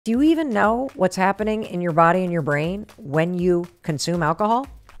Do you even know what's happening in your body and your brain when you consume alcohol?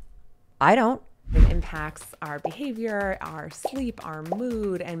 I don't. It impacts our behavior, our sleep, our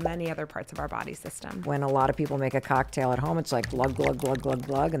mood, and many other parts of our body system. When a lot of people make a cocktail at home, it's like glug, glug, glug, glug,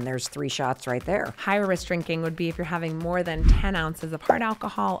 glug, and there's 3 shots right there. Higher risk drinking would be if you're having more than 10 ounces of hard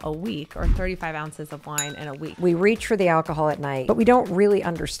alcohol a week or 35 ounces of wine in a week. We reach for the alcohol at night, but we don't really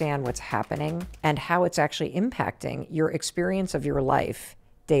understand what's happening and how it's actually impacting your experience of your life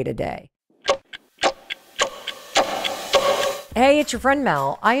day to day. Hey, it's your friend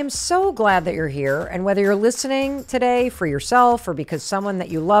Mel. I am so glad that you're here. And whether you're listening today for yourself or because someone that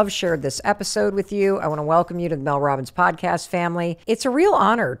you love shared this episode with you, I want to welcome you to the Mel Robbins podcast family. It's a real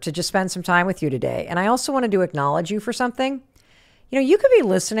honor to just spend some time with you today. And I also wanted to acknowledge you for something. You know, you could be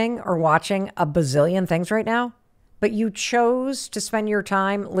listening or watching a bazillion things right now, but you chose to spend your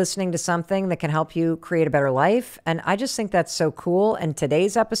time listening to something that can help you create a better life. And I just think that's so cool. And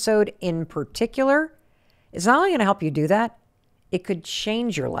today's episode in particular is not only going to help you do that, it could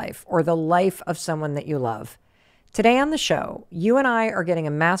change your life or the life of someone that you love. Today on the show, you and I are getting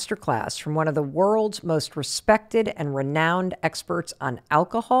a masterclass from one of the world's most respected and renowned experts on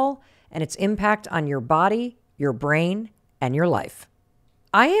alcohol and its impact on your body, your brain, and your life.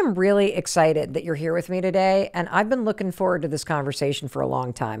 I am really excited that you're here with me today, and I've been looking forward to this conversation for a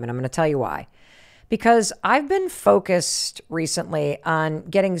long time, and I'm going to tell you why. Because I've been focused recently on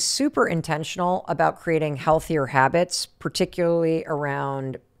getting super intentional about creating healthier habits, particularly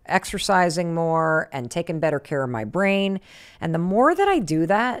around exercising more and taking better care of my brain. And the more that I do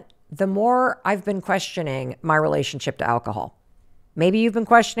that, the more I've been questioning my relationship to alcohol. Maybe you've been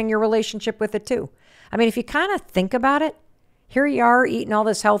questioning your relationship with it too. I mean, if you kind of think about it, here you are eating all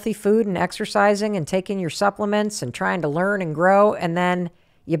this healthy food and exercising and taking your supplements and trying to learn and grow, and then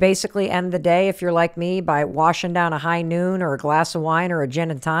you basically end the day, if you're like me, by washing down a high noon or a glass of wine or a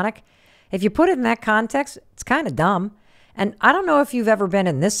gin and tonic. If you put it in that context, it's kind of dumb. And I don't know if you've ever been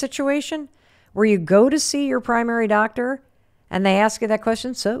in this situation where you go to see your primary doctor and they ask you that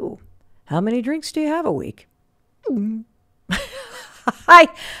question, so how many drinks do you have a week? I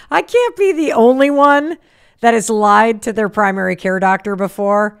can't be the only one that has lied to their primary care doctor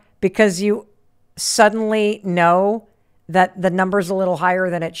before because you suddenly know that the number's a little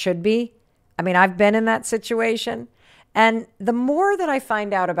higher than it should be. I mean, I've been in that situation. And the more that I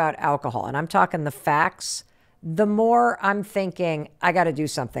find out about alcohol, and I'm talking the facts, the more I'm thinking, I got to do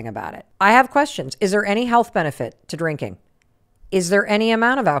something about it. I have questions. Is there any health benefit to drinking? Is there any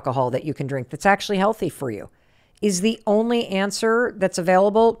amount of alcohol that you can drink that's actually healthy for you? Is the only answer that's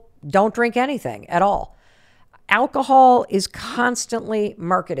available, don't drink anything at all? Alcohol is constantly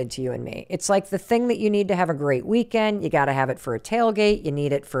marketed to you and me. It's like the thing that you need to have a great weekend. You got to have it for a tailgate. You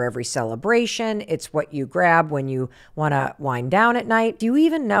need it for every celebration. It's what you grab when you want to wind down at night. Do you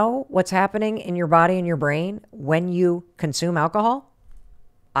even know what's happening in your body and your brain when you consume alcohol?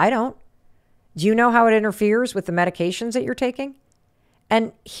 I don't. Do you know how it interferes with the medications that you're taking?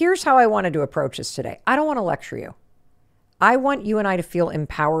 And here's how I wanted to approach this today. I don't want to lecture you. I want you and I to feel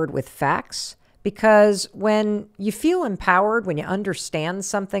empowered with facts. Because when you feel empowered, when you understand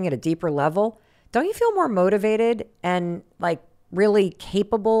something at a deeper level, don't you feel more motivated and like really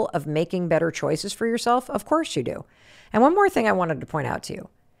capable of making better choices for yourself? Of course you do. And one more thing I wanted to point out to you.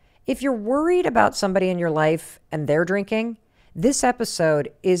 If you're worried about somebody in your life and they're drinking, this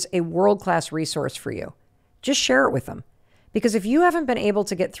episode is a world-class resource for you. Just share it with them. Because if you haven't been able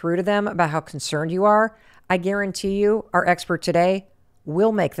to get through to them about how concerned you are, I guarantee you our expert today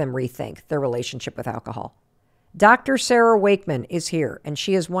will make them rethink their relationship with alcohol. Dr. Sarah Wakeman is here, and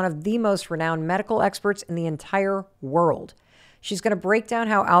she is one of the most renowned medical experts in the entire world. She's going to break down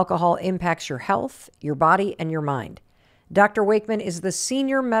how alcohol impacts your health, your body, and your mind. Dr. Wakeman is the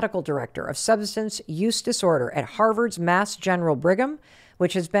Senior Medical Director of Substance Use Disorder at Harvard's Mass General Brigham,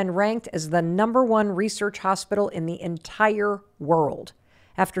 which has been ranked as the #1 research hospital in the entire world.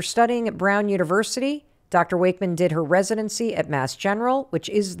 After studying at Brown University, Dr. Wakeman did her residency at Mass General, which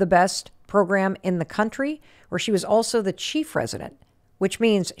is the best program in the country, where she was also the chief resident, which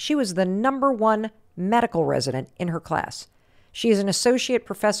means she was the #1 medical resident in her class. She is an associate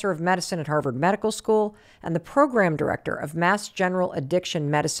professor of medicine at Harvard Medical School and the program director of Mass General Addiction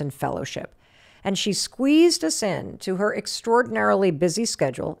Medicine Fellowship. And she squeezed us in to her extraordinarily busy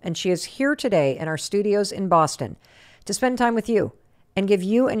schedule, and she is here today in our studios in Boston to spend time with you and give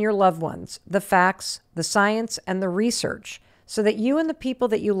you and your loved ones the facts, the science, and the research so that you and the people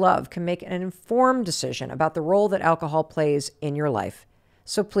that you love can make an informed decision about the role that alcohol plays in your life.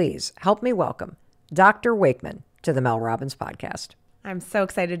 So please help me welcome Dr. Wakeman to the Mel Robbins podcast. I'm so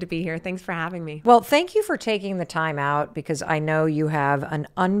excited to be here. Thanks for having me. Well, thank you for taking the time out because I know you have an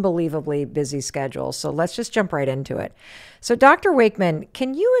unbelievably busy schedule. So let's just jump right into it. So, Dr. Wakeman,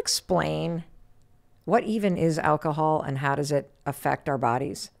 can you explain what even is alcohol and how does it affect our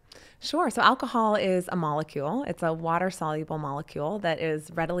bodies? Sure. So alcohol is a molecule. It's a water-soluble molecule that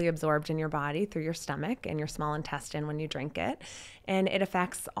is readily absorbed in your body through your stomach and your small intestine when you drink it. And it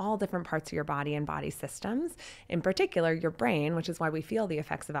affects all different parts of your body and body systems, in particular your brain, which is why we feel the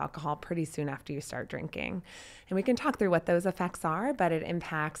effects of alcohol pretty soon after you start drinking. And we can talk through what those effects are, but it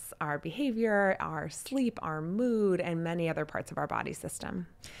impacts our behavior, our sleep, our mood, and many other parts of our body system.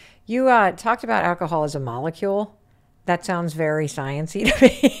 You talked about alcohol as a molecule. That sounds very sciencey to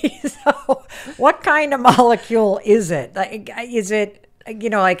me. So what kind of molecule is it? Like, is it,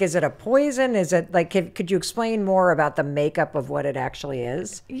 is it a poison? Is it like, could you explain more about the makeup of what it actually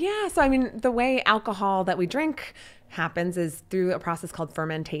is? Yeah. So, I mean, the way alcohol that we drink happens is through a process called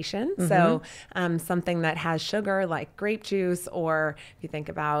fermentation. Mm-hmm. So something that has sugar like grape juice, or if you think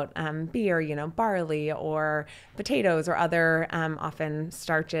about beer, barley or potatoes or other often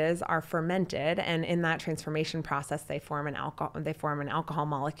starches are fermented. And in that transformation process, they form an alcohol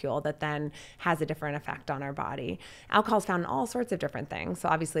molecule that then has a different effect on our body. Alcohol is found in all sorts of different things. So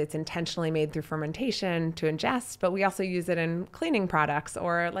obviously it's intentionally made through fermentation to ingest, but we also use it in cleaning products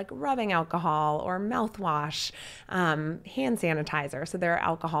or like rubbing alcohol or mouthwash. Hand sanitizer. So there are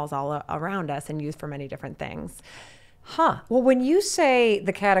alcohols all around us and used for many different things. Well, when you say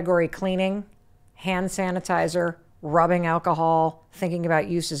the category cleaning, hand sanitizer, rubbing alcohol, thinking about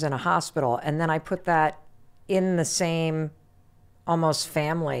uses in a hospital, and then I put that in the same almost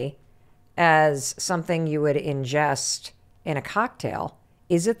family as something you would ingest in a cocktail,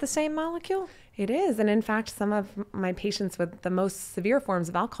 is it the same molecule? It is. And in fact, some of my patients with the most severe forms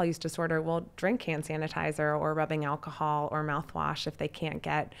of alcohol use disorder will drink hand sanitizer or rubbing alcohol or mouthwash if they can't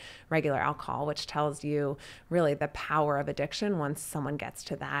get regular alcohol, which tells you really the power of addiction once someone gets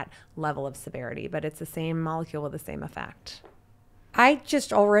to that level of severity. But it's the same molecule with the same effect. I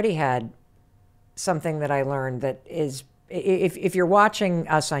just already had something that I learned that is, if you're watching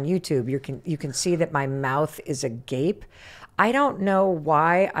us on YouTube, you can see that my mouth is agape. I don't know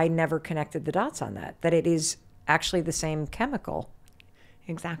why I never connected the dots on that it is actually the same chemical.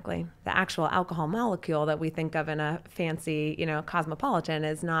 Exactly. The actual alcohol molecule that we think of in a fancy, cosmopolitan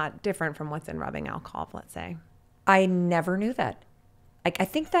is not different from what's in rubbing alcohol, let's say. I never knew that. I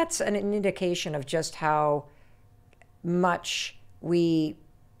think that's an indication of just how much we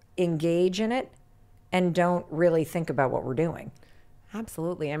engage in it and don't really think about what we're doing.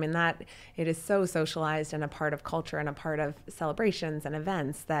 Absolutely. I mean, that it is so socialized and a part of culture and a part of celebrations and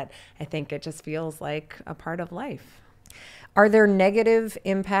events that I think it just feels like a part of life. Are there negative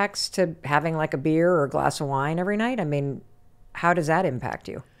impacts to having like a beer or a glass of wine every night? I mean, how does that impact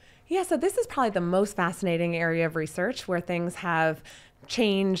you? Yeah, so this is probably the most fascinating area of research where things have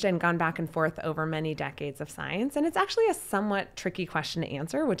changed and gone back and forth over many decades of science. And it's actually a somewhat tricky question to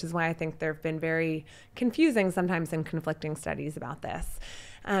answer, which is why I think there have been very confusing, sometimes and conflicting studies about this.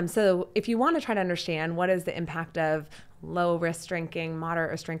 So if you want to try to understand what is the impact of low risk drinking,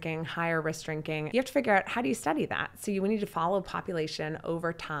 moderate risk drinking, higher risk drinking, you have to figure out how do you study that. So we need to follow population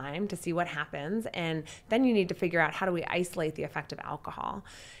over time to see what happens. And then you need to figure out how do we isolate the effect of alcohol.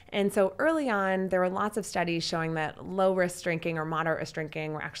 And so early on, there were lots of studies showing that low risk drinking or moderate risk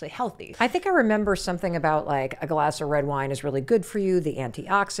drinking were actually healthy. I think I remember something about like a glass of red wine is really good for you, the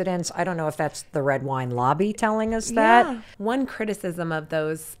antioxidants. I don't know if that's the red wine lobby telling us that. Yeah. One criticism of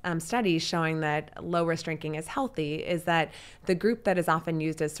those studies showing that low risk drinking is healthy is that the group that is often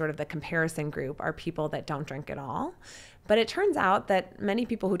used as sort of the comparison group are people that don't drink at all. But it turns out that many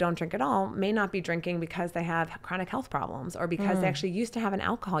people who don't drink at all may not be drinking because they have chronic health problems or because they actually used to have an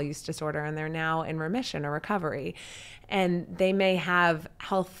alcohol use disorder and they're now in remission or recovery. And they may have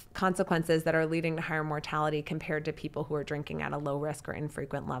health consequences that are leading to higher mortality compared to people who are drinking at a low risk or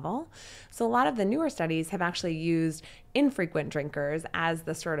infrequent level. So a lot of the newer studies have actually used infrequent drinkers as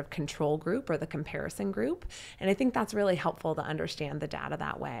the sort of control group or the comparison group. And I think that's really helpful to understand the data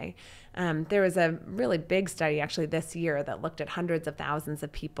that way. There was a really big study actually this year that looked at hundreds of thousands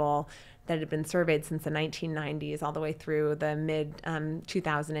of people that had been surveyed since the 1990s all the way through the mid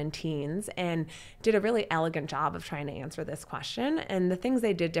 2000 teens and did a really elegant job of trying to answer this question. And the things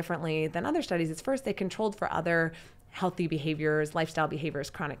they did differently than other studies is first they controlled for other healthy behaviors, lifestyle behaviors,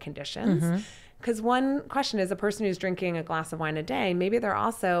 chronic conditions. Because one question is a person who's drinking a glass of wine a day, maybe they're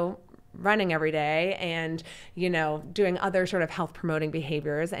also running every day and, doing other sort of health promoting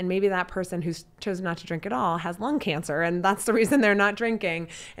behaviors. And maybe that person who's chosen not to drink at all has lung cancer, and that's the reason they're not drinking.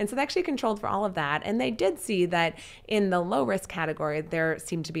 And so they actually controlled for all of that. And they did see that in the low risk category, there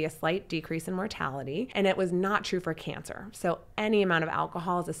seemed to be a slight decrease in mortality, and it was not true for cancer. So any amount of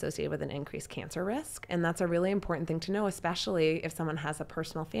alcohol is associated with an increased cancer risk. And that's a really important thing to know, especially if someone has a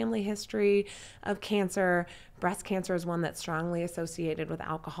personal family history of cancer. Breast cancer is one that's strongly associated with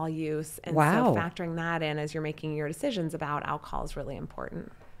alcohol use. And so factoring that in as you're making your decisions about alcohol is really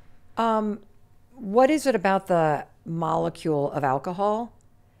important. What is it about the molecule of alcohol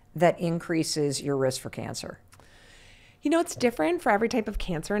that increases your risk for cancer? It's different for every type of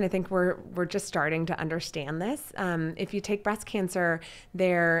cancer, and I think we're just starting to understand this. If you take breast cancer,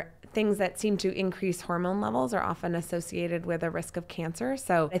 things that seem to increase hormone levels are often associated with a risk of cancer.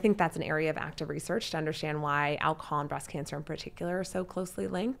 So I think that's an area of active research to understand why alcohol and breast cancer in particular are so closely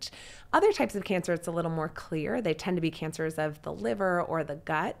linked. Other types of cancer, it's a little more clear. They tend to be cancers of the liver or the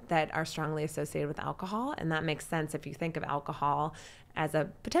gut that are strongly associated with alcohol, and that makes sense if you think of alcohol as a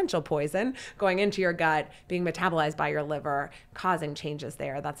potential poison going into your gut, being metabolized by your liver, causing changes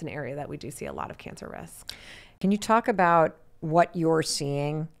there. That's an area that we do see a lot of cancer risk. Can you talk about what you're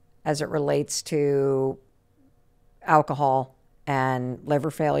seeing as it relates to alcohol and liver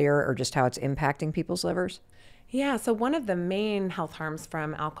failure, or just how it's impacting people's livers? Yeah, so one of the main health harms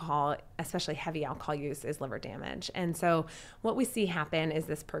from alcohol, especially heavy alcohol use, is liver damage. And so what we see happen is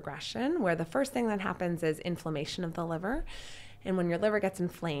this progression where the first thing that happens is inflammation of the liver. And when your liver gets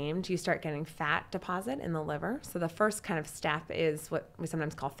inflamed, you start getting fat deposit in the liver. So the first kind of step is what we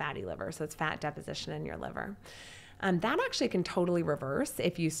sometimes call fatty liver. So it's fat deposition in your liver. That actually can totally reverse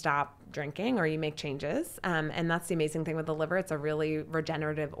if you stop drinking or you make changes. And that's the amazing thing with the liver. It's a really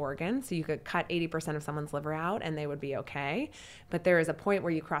regenerative organ. So you could cut 80% of someone's liver out and they would be okay. But there is a point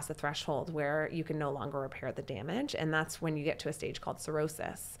where you cross a threshold where you can no longer repair the damage. And that's when you get to a stage called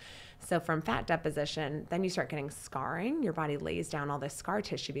cirrhosis. So from fat deposition, then you start getting scarring. Your body lays down all this scar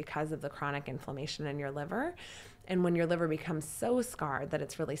tissue because of the chronic inflammation in your liver. And when your liver becomes so scarred that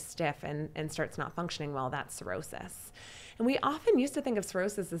it's really stiff and starts not functioning well, that's cirrhosis. And we often used to think of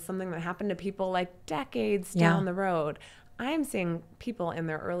cirrhosis as something that happened to people like decades down the road. I'm seeing people in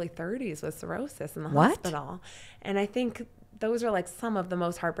their early 30s with cirrhosis in the hospital. And I think those are like some of the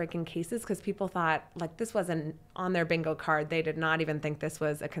most heartbreaking cases because people thought like this wasn't on their bingo card. They did not even think this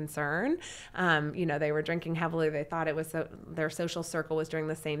was a concern. They were drinking heavily. They thought it was their social circle was doing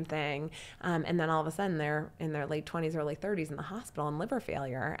the same thing. And then all of a sudden they're in their late 20s, early 30s in the hospital in liver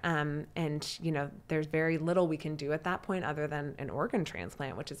failure. There's very little we can do at that point other than an organ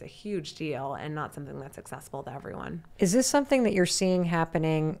transplant, which is a huge deal and not something that's accessible to everyone. Is this something that you're seeing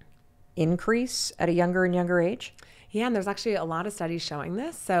happening increase at a younger and younger age? Yeah, and there's actually a lot of studies showing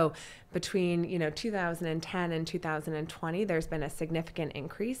this. So between 2010 and 2020, there's been a significant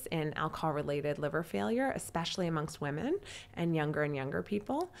increase in alcohol-related liver failure, especially amongst women and younger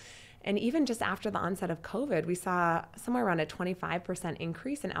people. And even just after the onset of COVID, we saw somewhere around a 25%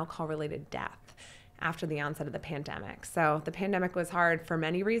 increase in alcohol-related death after the onset of the pandemic. So the pandemic was hard for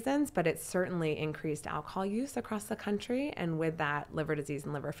many reasons, but it certainly increased alcohol use across the country, and with that, liver disease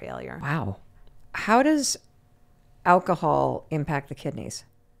and liver failure. Wow. How does alcohol impact the kidneys?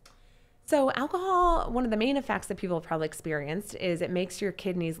 So alcohol, one of the main effects that people have probably experienced is it makes your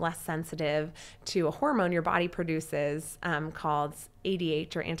kidneys less sensitive to a hormone your body produces called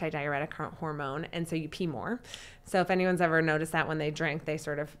ADH, or antidiuretic hormone, and so you pee more. So if anyone's ever noticed that when they drink, they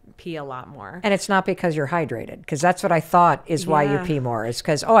sort of pee a lot more. And it's not because you're hydrated, because that's what I thought is why you pee more, is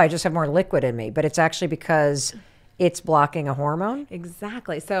because, I just have more liquid in me, but it's actually because it's blocking a hormone?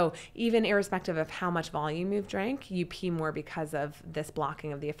 Exactly. So even irrespective of how much volume you've drank, you pee more because of this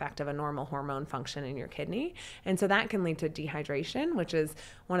blocking of the effect of a normal hormone function in your kidney. And so that can lead to dehydration, which is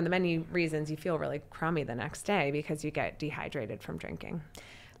one of the many reasons you feel really crummy the next day because you get dehydrated from drinking.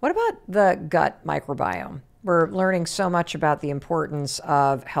 What about the gut microbiome? We're learning so much about the importance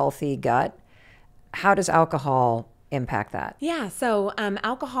of healthy gut. How does alcohol impact that? Yeah, so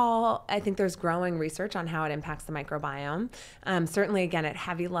alcohol, I think there's growing research on how it impacts the microbiome. Certainly, again, at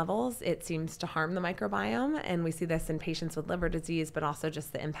heavy levels, it seems to harm the microbiome, and we see this in patients with liver disease, but also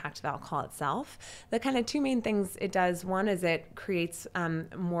just the impact of alcohol itself. The kind of two main things it does, one is it creates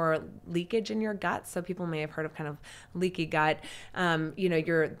more leakage in your gut, so people may have heard of kind of leaky gut.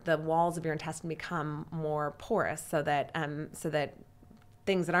 The walls of your intestine become more porous so that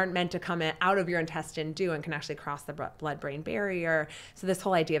things that aren't meant to come out of your intestine do and can actually cross the blood-brain barrier. So this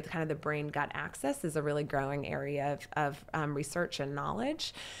whole idea of kind of the brain-gut axis is a really growing area of research and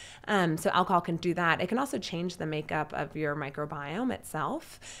knowledge. So alcohol can do that. It can also change the makeup of your microbiome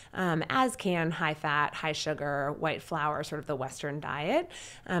itself, as can high fat, high sugar, white flour, sort of the Western diet.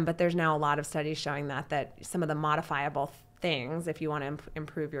 But there's now a lot of studies showing that some of the modifiable things, if you want to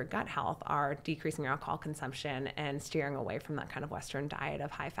improve your gut health, are decreasing your alcohol consumption and steering away from that kind of Western diet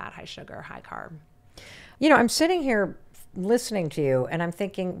of high fat, high sugar, high carb. You know, I'm sitting here listening to you and I'm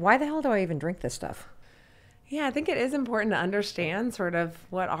thinking, why the hell do I even drink this stuff? Yeah, I think it is important to understand sort of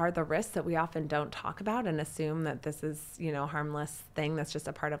what are the risks that we often don't talk about and assume that this is, a harmless thing that's just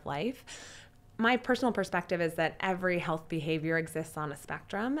a part of life. My personal perspective is that every health behavior exists on a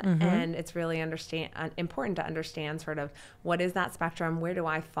spectrum, and it's really important to understand sort of what is that spectrum, where do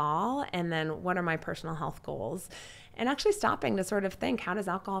I fall, and then what are my personal health goals, and actually stopping to sort of think, how does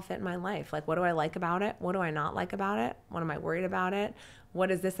alcohol fit in my life? Like, what do I like about it? What do I not like about it? What am I worried about it? What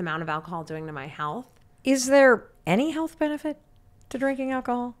is this amount of alcohol doing to my health? Is there any health benefit to drinking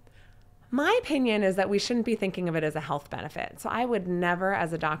alcohol? My opinion is that we shouldn't be thinking of it as a health benefit. So I would never,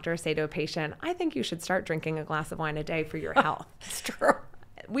 as a doctor, say to a patient, I think you should start drinking a glass of wine a day for your health. It's true.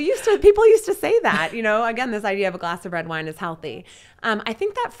 People used to say that, again, this idea of a glass of red wine is healthy. I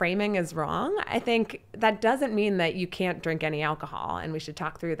think that framing is wrong. I think that doesn't mean that you can't drink any alcohol, and we should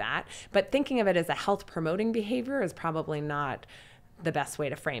talk through that. But thinking of it as a health promoting behavior is probably not the best way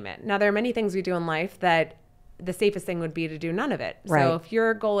to frame it. Now, there are many things we do in life that the safest thing would be to do none of it. Right. So if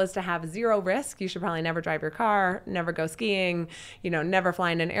your goal is to have zero risk, you should probably never drive your car, never go skiing, never fly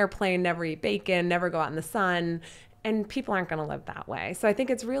in an airplane, never eat bacon, never go out in the sun. And people aren't going to live that way. So I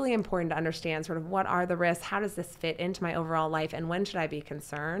think it's really important to understand sort of what are the risks, how does this fit into my overall life, and when should I be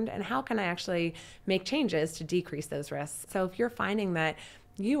concerned, and how can I actually make changes to decrease those risks. So if you're finding that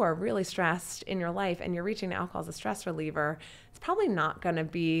you are really stressed in your life and you're reaching to alcohol as a stress reliever, it's probably not going to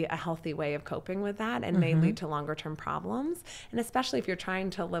be a healthy way of coping with that and may lead to longer term problems. And especially if you're trying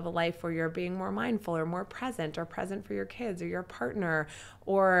to live a life where you're being more mindful or more present or present for your kids or your partner,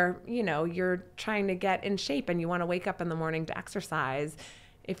 or, you're trying to get in shape and you want to wake up in the morning to exercise.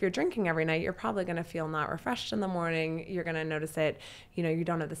 If you're drinking every night, you're probably going to feel not refreshed in the morning. You're going to notice it, you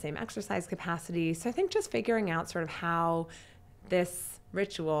don't have the same exercise capacity. So I think just figuring out sort of how this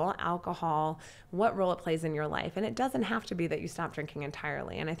ritual, alcohol, what role it plays in your life. And it doesn't have to be that you stop drinking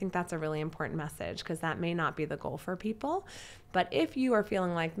entirely. And I think that's a really important message, because that may not be the goal for people. But if you are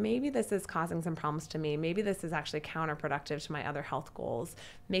feeling like maybe this is causing some problems to me, maybe this is actually counterproductive to my other health goals,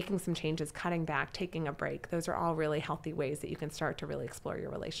 making some changes, cutting back, taking a break, those are all really healthy ways that you can start to really explore your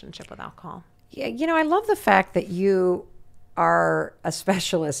relationship with alcohol. Yeah, I love the fact that you are a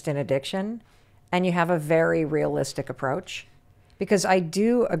specialist in addiction and you have a very realistic approach. Because I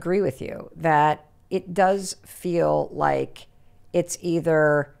do agree with you that it does feel like it's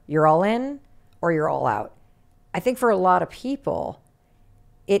either you're all in or you're all out. I think for a lot of people,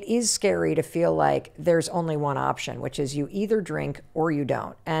 it is scary to feel like there's only one option, which is you either drink or you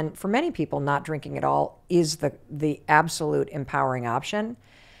don't. And for many people, not drinking at all is the absolute empowering option.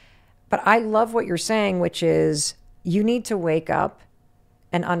 But I love what you're saying, which is you need to wake up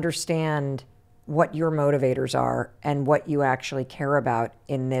and understand what your motivators are and what you actually care about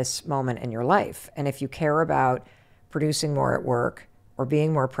in this moment in your life. And if you care about producing more at work or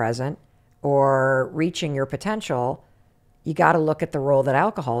being more present or reaching your potential, you got to look at the role that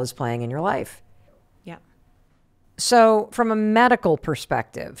alcohol is playing in your life. Yeah. So from a medical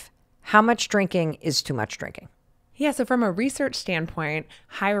perspective, how much drinking is too much drinking? Yeah, so from a research standpoint,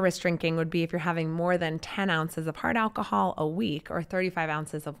 higher risk drinking would be if you're having more than 10 ounces of hard alcohol a week or 35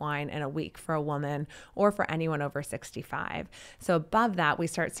 ounces of wine in a week for a woman or for anyone over 65. So above that, we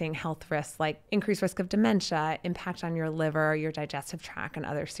start seeing health risks like increased risk of dementia, impact on your liver, your digestive tract, and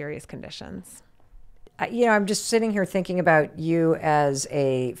other serious conditions. I'm just sitting here thinking about you as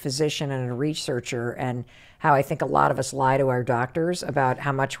a physician and a researcher and how I think a lot of us lie to our doctors about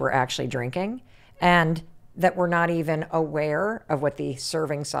how much we're actually drinking, and that we're not even aware of what the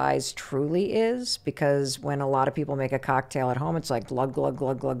serving size truly is, because when a lot of people make a cocktail at home, it's like glug, glug,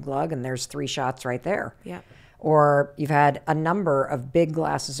 glug, glug, glug, and there's 3 shots right there. Yeah. Or you've had a number of big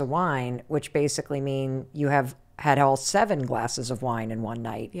glasses of wine, which basically mean you have had all 7 glasses of wine in one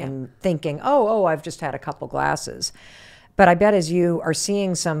night, and thinking, oh, I've just had a couple glasses. But I bet as you are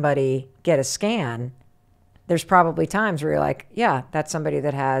seeing somebody get a scan, there's probably times where you're like, yeah, that's somebody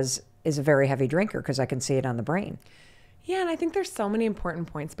that is a very heavy drinker because I can see it on the brain. Yeah, and I think there's so many important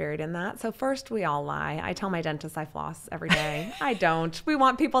points buried in that. So first, we all lie. I tell my dentist I floss every day. I don't. We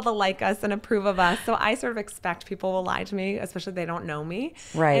want people to like us and approve of us. So I sort of expect people will lie to me, especially if they don't know me.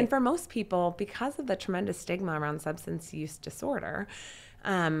 Right. And for most people, because of the tremendous stigma around substance use disorder,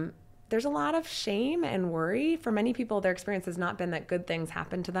 there's a lot of shame and worry. For many people, their experience has not been that good things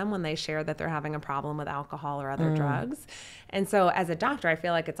happen to them when they share that they're having a problem with alcohol or other drugs. And so as a doctor, I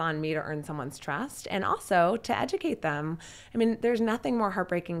feel like it's on me to earn someone's trust and also to educate them. I mean, there's nothing more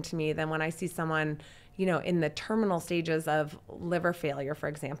heartbreaking to me than when I see someone, you know, in the terminal stages of liver failure, for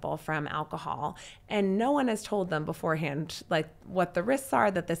example, from alcohol, and no one has told them beforehand, like what the risks are,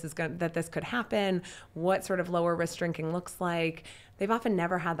 that this could happen, what sort of lower risk drinking looks like. They've often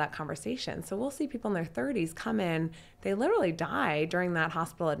never had that conversation. So we'll see people in their 30s come in, they literally die during that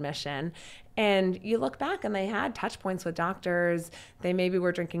hospital admission. And you look back and they had touch points with doctors. They maybe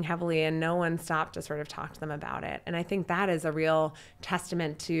were drinking heavily and no one stopped to sort of talk to them about it. And I think that is a real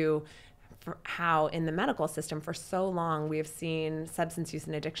testament to for how in the medical system for so long we have seen substance use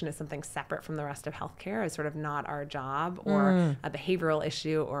and addiction as something separate from the rest of healthcare, as sort of not our job or a behavioral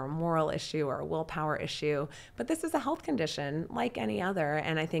issue or a moral issue or a willpower issue. But this is a health condition like any other.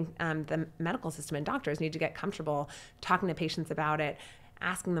 And I think the medical system and doctors need to get comfortable talking to patients about it,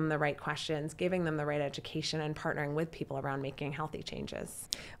 asking them the right questions, giving them the right education, and partnering with people around making healthy changes.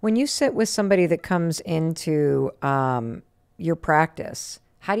 When you sit with somebody that comes into your practice,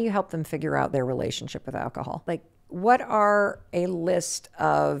 how do you help them figure out their relationship with alcohol? Like, what are a list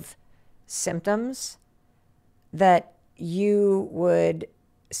of symptoms that you would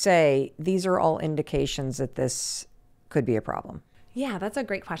say, these are all indications that this could be a problem? Yeah, that's a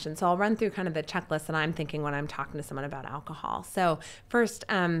great question. So I'll run through kind of the checklist that I'm thinking when I'm talking to someone about alcohol. So first,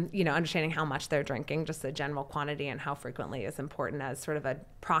 understanding how much they're drinking, just the general quantity and how frequently is important as sort of a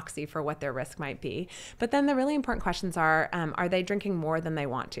proxy for what their risk might be. But then the really important questions are they drinking more than they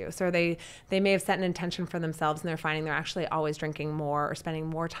want to? So they may have set an intention for themselves and they're finding they're actually always drinking more or spending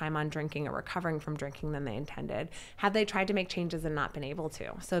more time on drinking or recovering from drinking than they intended. Have they tried to make changes and not been able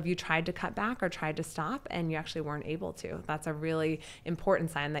to? So if you tried to cut back or tried to stop and you actually weren't able to, that's a really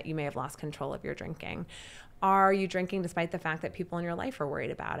important sign that you may have lost control of your drinking. Are you drinking despite the fact that people in your life are worried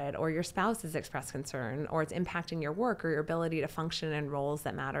about it, or your spouse has expressed concern, or it's impacting your work or your ability to function in roles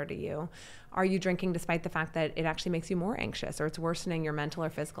that matter to you? Are you drinking despite the fact that it actually makes you more anxious or it's worsening your mental or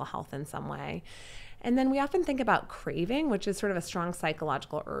physical health in some way? And then we often think about craving, which is sort of a strong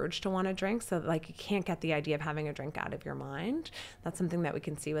psychological urge to want to drink. So like you can't get the idea of having a drink out of your mind. That's something that we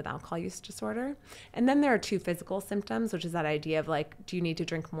can see with alcohol use disorder. And then there are two physical symptoms, which is that idea of like, do you need to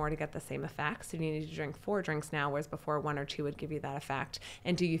drink more to get the same effect? So do you need to drink 4 drinks now, whereas before 1 or 2 would give you that effect?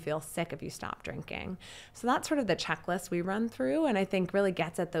 And do you feel sick if you stop drinking? So that's sort of the checklist we run through, and I think really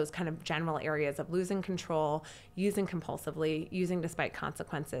gets at those kind of general areas of losing control, using compulsively, using despite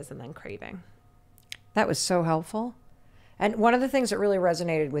consequences, and then craving. That was so helpful. And one of the things that really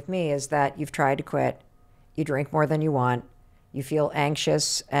resonated with me is that you've tried to quit, you drink more than you want, you feel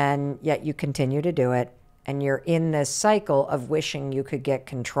anxious, and yet you continue to do it. And you're in this cycle of wishing you could get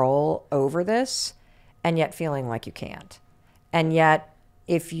control over this, and yet feeling like you can't. And yet,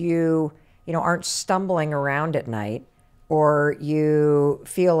 if you aren't stumbling around at night, or you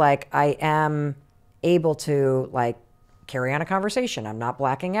feel like I am able to carry on a conversation, I'm not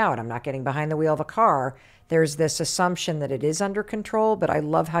blacking out, I'm not getting behind the wheel of a car, there's this assumption that it is under control. But I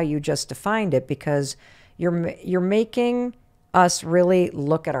love how you just defined it, because you're making us really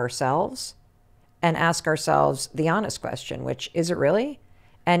look at ourselves and ask ourselves the honest question, which is it really?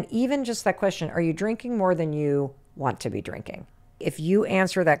 And even just that question, are you drinking more than you want to be drinking? If you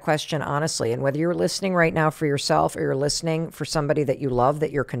answer that question honestly, and whether you're listening right now for yourself or you're listening for somebody that you love,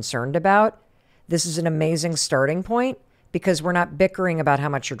 that you're concerned about, this is an amazing starting point, because we're not bickering about how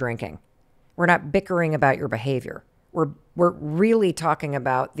much you're drinking. We're not bickering about your behavior. We're really talking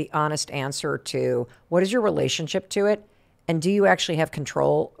about the honest answer to what is your relationship to it, and do you actually have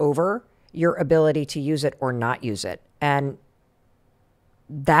control over your ability to use it or not use it? And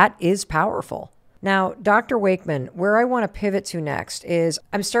that is powerful. Now, Dr. Wakeman, where I want to pivot to next is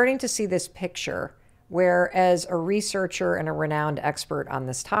I'm starting to see this picture where, as a researcher and a renowned expert on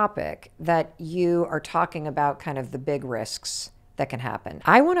this topic, that you are talking about kind of the big risks that can happen.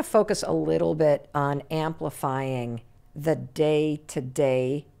 I want to focus a little bit on amplifying the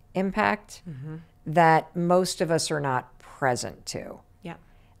day-to-day impact that most of us are not present to. Yeah.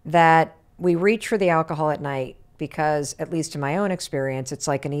 That we reach for the alcohol at night because, at least in my own experience, it's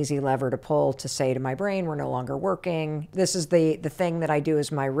like an easy lever to pull to say to my brain, we're no longer working. This is the thing that I do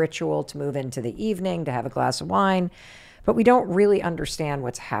as my ritual to move into the evening, to have a glass of wine. but we don't really understand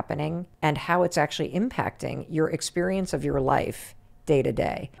what's happening and how it's actually impacting your experience of your life day to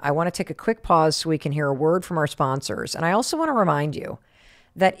day. I want to take a quick pause so we can hear a word from our sponsors. And I also want to remind you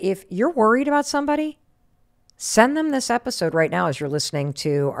that if you're worried about somebody, send them this episode right now as you're listening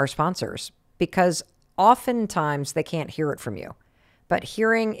to our sponsors, because oftentimes they can't hear it from you. But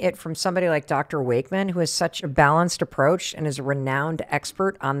hearing it from somebody like Dr. Wakeman, who has such a balanced approach and is a renowned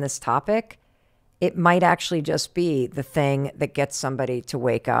expert on this topic, it might actually just be the thing that gets somebody to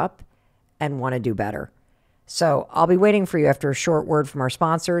wake up and want to do better. So I'll be waiting for you after a short word from our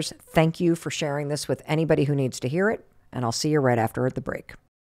sponsors. Thank you for sharing this with anybody who needs to hear it, and I'll see you right after the break.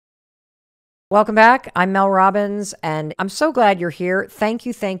 Welcome back. I'm Mel Robbins, and I'm so glad you're here. Thank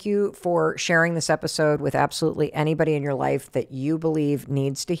you for sharing this episode with absolutely anybody in your life that you believe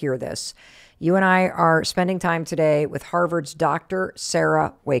needs to hear this. You and I are spending time today with Harvard's Dr.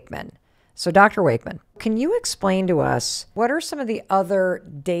 Sarah Wakeman. So Dr. Wakeman, can you explain to us what are some of the other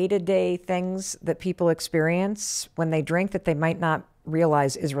day-to-day things that people experience when they drink that they might not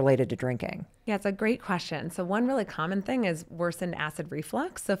realize is related to drinking? Yeah, it's a great question. So one really common thing is worsened acid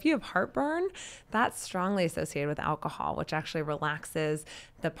reflux. So if you have heartburn, that's strongly associated with alcohol, which actually relaxes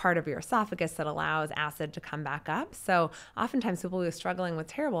the part of your esophagus that allows acid to come back up. So oftentimes people who are struggling with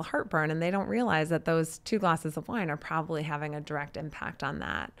terrible heartburn, and they don't realize that those 2 glasses of wine are probably having a direct impact on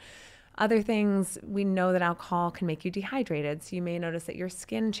that. Other things, we know that alcohol can make you dehydrated, so you may notice that your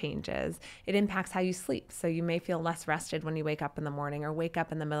skin changes. It impacts how you sleep, so you may feel less rested when you wake up in the morning or wake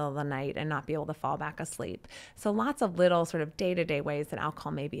up in the middle of the night and not be able to fall back asleep. So lots of little sort of day-to-day ways that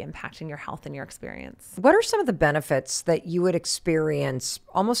alcohol may be impacting your health and your experience. What are some of the benefits that you would experience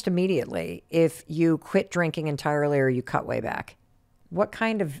almost immediately if you quit drinking entirely or you cut way back? What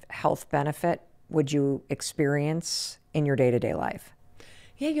kind of health benefit would you experience in your day-to-day life?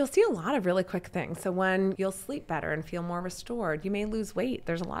 Yeah, you'll see a lot of really quick things. So when you'll sleep better and feel more restored, you may lose weight.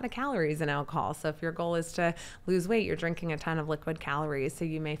 There's a lot of calories in alcohol. So if your goal is to lose weight, you're drinking a ton of liquid calories. So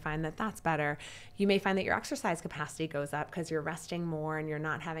you may find that that's better. You may find that your exercise capacity goes up because you're resting more and you're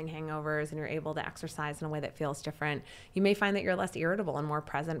not having hangovers and you're able to exercise in a way that feels different. You may find that you're less irritable and more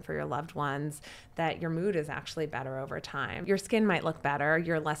present for your loved ones, that your mood is actually better over time. Your skin might look better.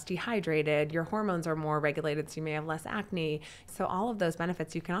 You're less dehydrated. Your hormones are more regulated, so you may have less acne. So all of those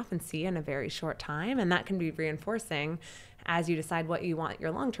benefits you can often see in a very short time, and that can be reinforcing as you decide what you want your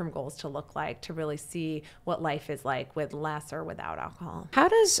long-term goals to look like, to really see what life is like with less or without alcohol. How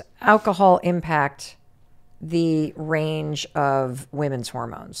does alcohol impact the range of women's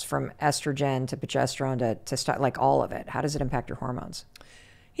hormones, from estrogen to progesterone to like all of it? How does it impact your hormones?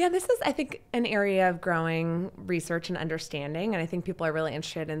 Yeah, this is, I think, an area of growing research and understanding. And I think people are really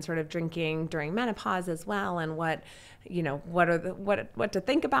interested in sort of drinking during menopause as well, and what to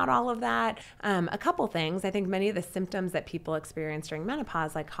think about all of that. A couple things. I think many of the symptoms that people experience during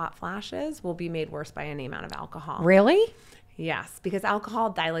menopause, like hot flashes, will be made worse by any amount of alcohol. Really? Yes, because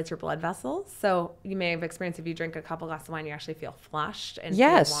alcohol dilates your blood vessels. So you may have experienced, if you drink a couple glasses of wine, you actually feel flushed and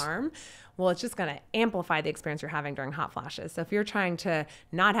feel warm. Well, it's just going to amplify the experience you're having during hot flashes. So if you're trying to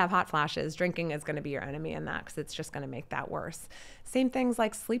not have hot flashes, drinking is going to be your enemy in that, because it's just going to make that worse. Same things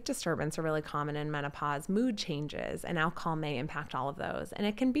like sleep disturbance are really common in menopause, mood changes, and alcohol may impact all of those. And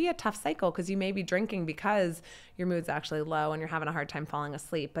it can be a tough cycle, because you may be drinking because your mood's actually low and you're having a hard time falling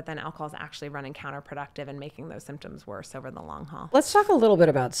asleep, but then alcohol is actually running counterproductive and making those symptoms worse over the long haul. Let's talk a little bit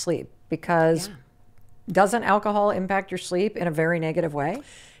about sleep, because doesn't alcohol impact your sleep in a very negative way?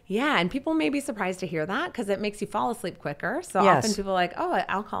 Yeah, and people may be surprised to hear that, because it makes you fall asleep quicker. So often people are like, oh,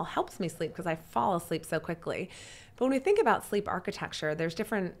 alcohol helps me sleep because I fall asleep so quickly. But when we think about sleep architecture, there's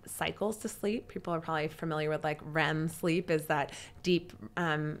different cycles to sleep. People are probably familiar with like REM sleep, is that deep,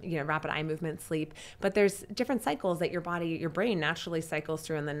 rapid eye movement sleep. But there's different cycles that your brain naturally cycles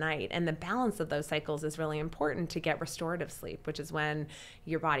through in the night. And the balance of those cycles is really important to get restorative sleep, which is when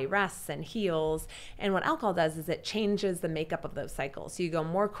your body rests and heals. And what alcohol does is it changes the makeup of those cycles. So you go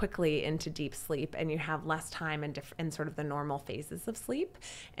more quickly into deep sleep and you have less time in sort of the normal phases of sleep.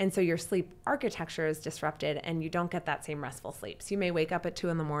 And so your sleep architecture is disrupted and you don't get that same restful sleep. So you may wake up at 2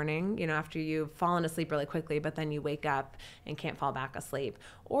 a.m, after you've fallen asleep really quickly, but then you wake up and can't fall back asleep.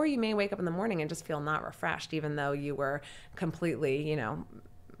 Or you may wake up in the morning and just feel not refreshed, even though you were completely,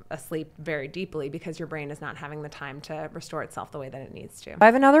 asleep very deeply, because your brain is not having the time to restore itself the way that it needs to. I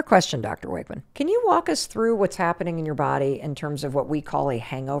have another question, Dr. Wakeman. Can you walk us through what's happening in your body in terms of what we call a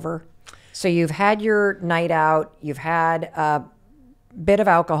hangover? So you've had your night out, you've had a bit of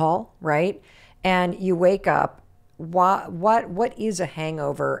alcohol, right? And you wake up. What is a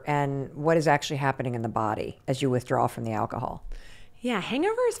hangover, and what is actually happening in the body as you withdraw from the alcohol? Yeah,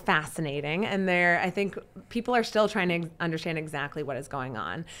 hangover is fascinating. And I think people are still trying to understand exactly what is going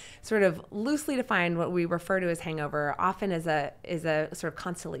on. Sort of loosely defined, what we refer to as hangover often is a sort of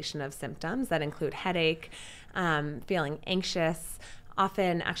constellation of symptoms that include headache, feeling anxious,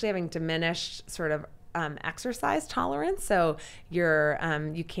 often actually having diminished sort of exercise tolerance. So you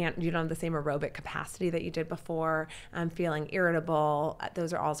don't have the same aerobic capacity that you did before, feeling irritable.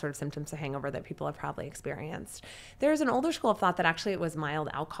 Those are all sort of symptoms of hangover that people have probably experienced. There's an older school of thought that actually it was mild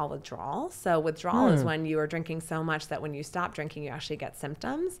alcohol withdrawal. So withdrawal is when you are drinking so much that when you stop drinking, you actually get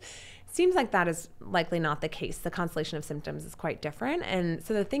symptoms. Seems like that is likely not the case. The constellation of symptoms is quite different. And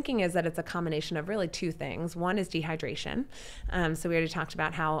so the thinking is that it's a combination of really two things. One is dehydration. So we already talked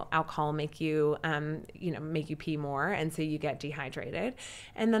about how alcohol make you pee more, and so you get dehydrated.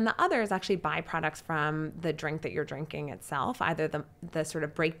 And then the other is actually byproducts from the drink that you're drinking itself, either the sort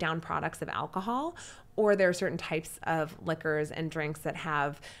of breakdown products of alcohol, or there are certain types of liquors and drinks that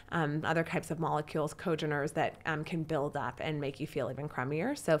have other types of molecules, cogeners, that can build up and make you feel even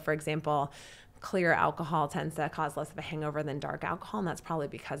crummier. So, for example, clear alcohol tends to cause less of a hangover than dark alcohol, and that's probably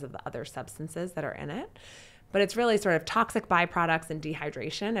because of the other substances that are in it. But it's really sort of toxic byproducts and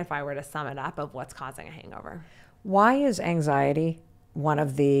dehydration, if I were to sum it up, of what's causing a hangover. Why is anxiety one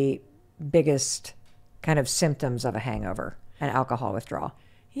of the biggest kind of symptoms of a hangover and alcohol withdrawal?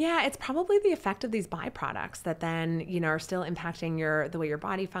 Yeah, it's probably the effect of these byproducts that then, are still impacting the way your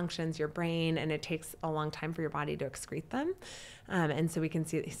body functions, your brain, and it takes a long time for your body to excrete them. And so we can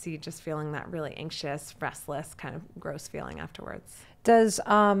see just feeling that really anxious, restless, kind of gross feeling afterwards. Does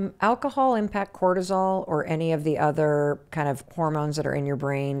alcohol impact cortisol or any of the other kind of hormones that are in your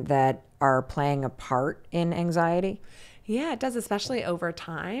brain that are playing a part in anxiety? Yeah, it does, especially over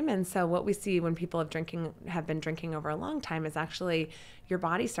time. And so what we see when people have been drinking over a long time is actually your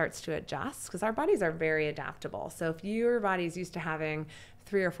body starts to adjust, because our bodies are very adaptable. So if your body's used to having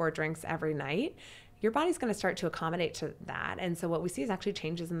 3 or 4 drinks every night, your body's going to start to accommodate to that. And so what we see is actually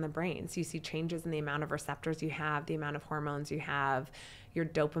changes in the brain. So you see changes in the amount of receptors you have, the amount of hormones you have, your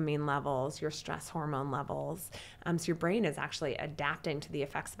dopamine levels, your stress hormone levels. So your brain is actually adapting to the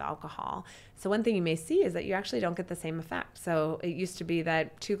effects of alcohol. So one thing you may see is that you actually don't get the same effect. So it used to be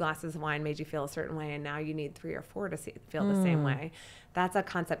that 2 glasses of wine made you feel a certain way, and now you need 3 or 4 to feel the same way. That's a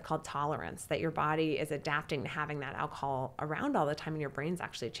concept called tolerance, that your body is adapting to having that alcohol around all the time, and your brain's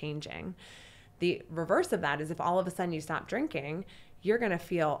actually changing. The reverse of that is if all of a sudden you stop drinking, you're going to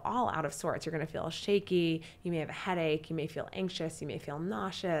feel all out of sorts. You're going to feel shaky. You may have a headache. You may feel anxious. You may feel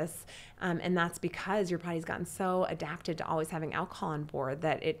nauseous. And that's because your body's gotten so adapted to always having alcohol on board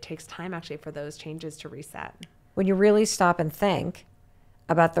that it takes time actually for those changes to reset. When you really stop and think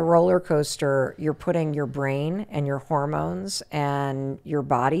about the roller coaster you're putting your brain and your hormones and your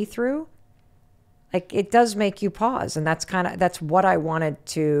body through, like, it does make you pause. And that's what I wanted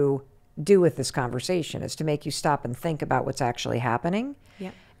to do with this conversation, is to make you stop and think about what's actually happening.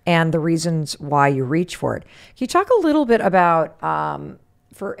 Yep. And the reasons why you reach for it. Can you talk a little bit about,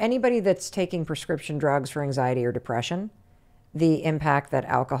 for anybody that's taking prescription drugs for anxiety or depression, the impact that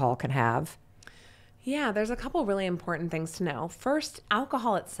alcohol can have? Yeah, there's a couple really important things to know. First,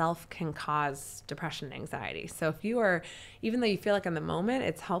 alcohol itself can cause depression and anxiety. So if even though you feel like in the moment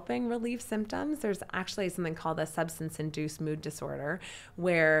it's helping relieve symptoms, there's actually something called a substance-induced mood disorder,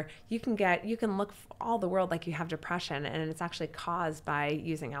 where you can look for all the world like you have depression, and it's actually caused by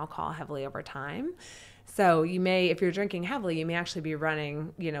using alcohol heavily over time. So if you're drinking heavily, you may actually be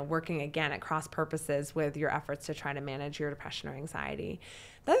working again at cross purposes with your efforts to try to manage your depression or anxiety.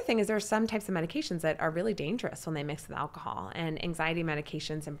 The other thing is there are some types of medications that are really dangerous when they mix with alcohol, and anxiety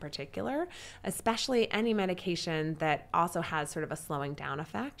medications in particular, especially any medication that also has sort of a slowing down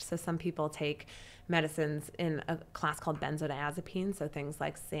effect. So some people take medicines in a class called benzodiazepines, so things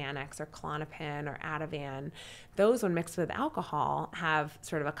like Xanax or Klonopin or Ativan. Those, when mixed with alcohol, have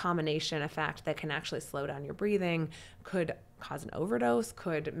sort of a combination effect that can actually slow down your breathing, could cause an overdose,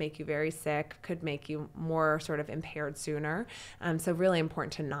 could make you very sick, could make you more sort of impaired sooner. So really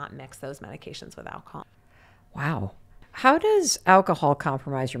important to not mix those medications with alcohol. Wow. How does alcohol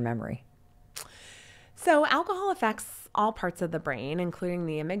compromise your memory? So alcohol affects all parts of the brain, including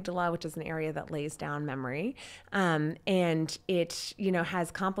the amygdala, which is an area that lays down memory. And it,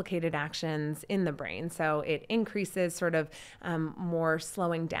 has complicated actions in the brain. So it increases sort of more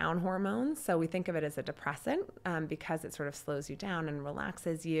slowing down hormones. So we think of it as a depressant because it sort of slows you down and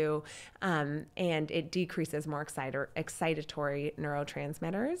relaxes you. And it decreases more excitatory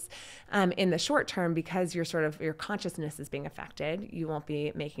neurotransmitters. In the short term, because your consciousness is being affected, you won't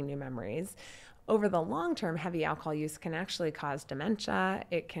be making new memories. over the long term, heavy alcohol use can actually cause dementia.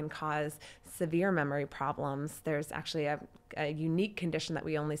 It can cause severe memory problems. There's actually a unique condition that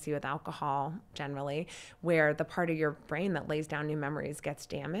we only see with alcohol generally, where the part of your brain that lays down new memories gets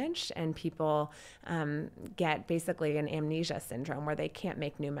damaged, and people get basically an amnesia syndrome where they can't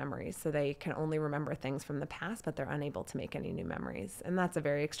make new memories. So they can only remember things from the past, but they're unable to make any new memories. And that's a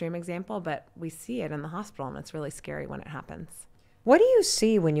very extreme example, but we see it in the hospital, and it's really scary when it happens. What do you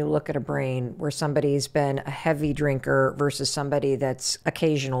see when you look at a brain where somebody's been a heavy drinker versus somebody that's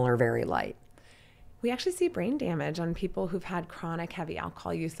occasional or very light? We actually see brain damage on people who've had chronic heavy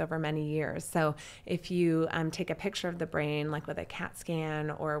alcohol use over many years. So if you take a picture of the brain, like with a CAT scan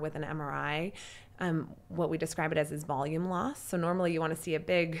or with an MRI, what we describe it as is volume loss. So normally you want to see a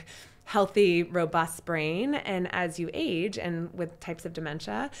big, healthy, robust brain. And as you age and with types of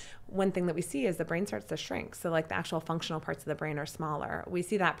dementia, one thing that we see is the brain starts to shrink. So like the actual functional parts of the brain are smaller. We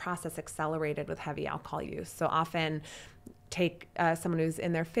see that process accelerated with heavy alcohol use. So often take someone who's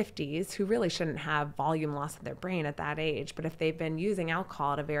in their 50s who really shouldn't have volume loss of their brain at that age, but if they've been using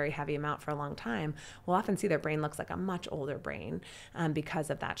alcohol at a very heavy amount for a long time, we'll often see their brain looks like a much older brain because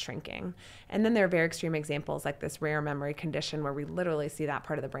of that shrinking. And then there are very extreme examples like this rare memory condition where we literally see that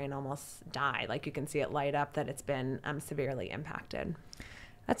part of the brain almost die. Like you can see it light up that it's been severely impacted.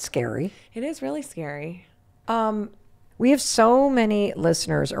 That's scary. It is really scary. We have so many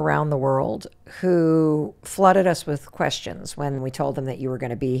listeners around the world who flooded us with questions when we told them that you were going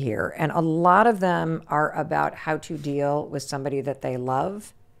to be here. And a lot of them are about how to deal with somebody that they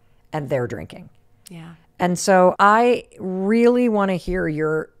love and they're drinking. Yeah. And so I really want to hear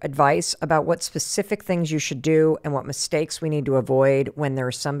your advice about what specific things you should do and what mistakes we need to avoid when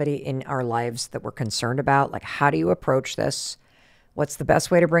there's somebody in our lives that we're concerned about. Like, how do you approach this? What's the best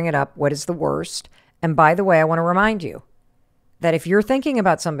way to bring it up? What is the worst? And by the way, I want to remind you that if you're thinking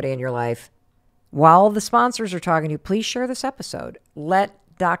about somebody in your life, while the sponsors are talking to you, please share this episode. Let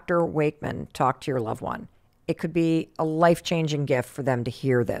Dr. Wakeman talk to your loved one. It could be a life-changing gift for them to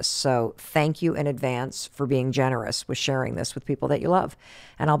hear this. So thank you in advance for being generous with sharing this with people that you love.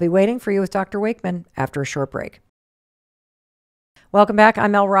 And I'll be waiting for you with Dr. Wakeman after a short break. Welcome back.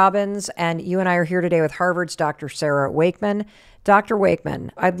 I'm Mel Robbins, and you and I are here today with Harvard's Dr. Sarah Wakeman. Dr.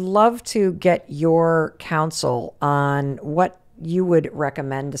 Wakeman, I'd love to get your counsel on what you would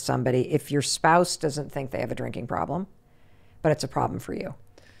recommend to somebody if your spouse doesn't think they have a drinking problem, but it's a problem for you.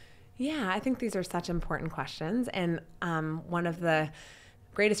 Yeah, I think these are such important questions. And one of the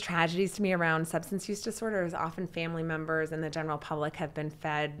greatest tragedies to me around substance use disorder is often family members and the general public have been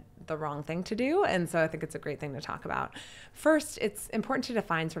fed the wrong thing to do. And so I think it's a great thing to talk about. First, it's important to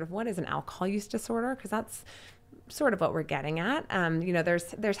define sort of what is an alcohol use disorder, because that's sort of what we're getting at.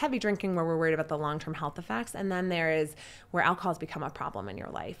 There's heavy drinking where we're worried about the long-term health effects, and then there is where alcohol has become a problem in your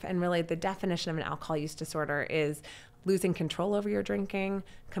life. And really the definition of an alcohol use disorder is losing control over your drinking,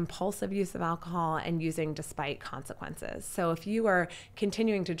 compulsive use of alcohol, and using despite consequences. So if you are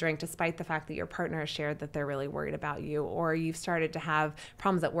continuing to drink despite the fact that your partner has shared that they're really worried about you, or you've started to have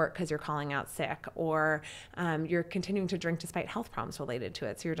problems at work because you're calling out sick, or you're continuing to drink despite health problems related to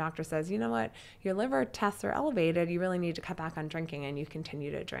it. So your doctor says, you know what, your liver tests are elevated, you really need to cut back on drinking, and you continue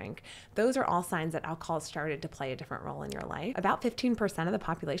to drink. Those are all signs that alcohol has started to play a different role in your life. About 15% of the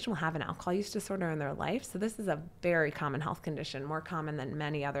population will have an alcohol use disorder in their life. So this is a very common health condition, more common than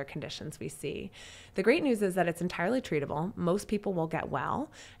many other conditions we see. The great news is that it's entirely treatable. Most people will get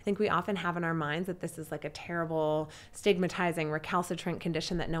well. I think we often have in our minds that this is like a terrible, stigmatizing, recalcitrant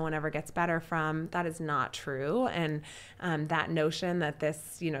condition that no one ever gets better from. That is not true. And that notion that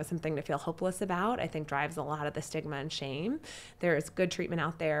this, is something to feel hopeless about, I think drives a lot of the stigma and shame. There is good treatment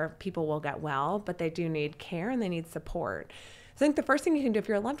out there. People will get well, but they do need care and they need support. So I think the first thing you can do if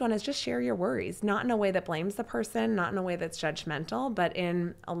you're a loved one is just share your worries, not in a way that blames the person, not in a way that's judgmental, but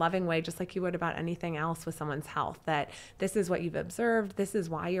in a loving way, just like you would about anything else with someone's health, that this is what you've observed, this is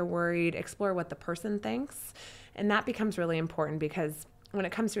why you're worried, explore what the person thinks. And that becomes really important because when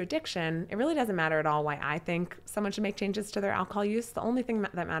it comes to addiction, it really doesn't matter at all why I think someone should make changes to their alcohol use. The only thing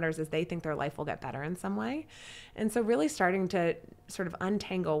that matters is they think their life will get better in some way. And so really starting to sort of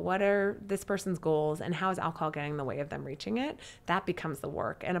untangle what are this person's goals and how is alcohol getting in the way of them reaching it, that becomes the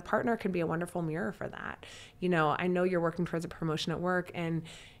work. And a partner can be a wonderful mirror for that. I know you're working towards a promotion at work, and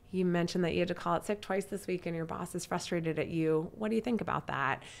you mentioned that you had to call out sick twice this week and your boss is frustrated at you. What do you think about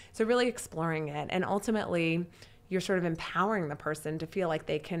that? So really exploring it, and ultimately you're sort of empowering the person to feel like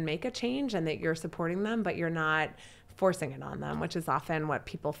they can make a change and that you're supporting them, but you're not forcing it on them, which is often what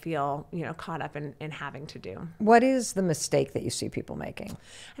people feel, caught up in having to do. What is the mistake that you see people making?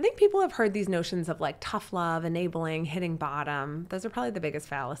 I think people have heard these notions of like tough love, enabling, hitting bottom. Those are probably the biggest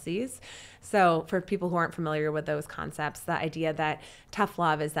fallacies. So for people who aren't familiar with those concepts, the idea that tough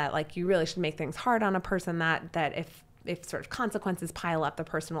love is that like you really should make things hard on a person, that if sort of consequences pile up, the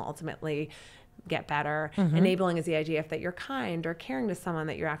person will ultimately get better. Enabling is the idea that you're kind or caring to someone,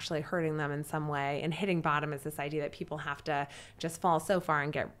 that you're actually hurting them in some way. And hitting bottom is this idea that people have to just fall so far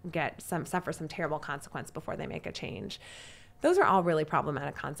and suffer some terrible consequence before they make a change. Those are all really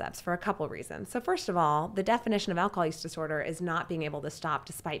problematic concepts for a couple of reasons. So first of all, the definition of alcohol use disorder is not being able to stop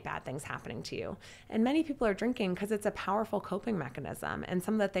despite bad things happening to you. And many people are drinking because it's a powerful coping mechanism. And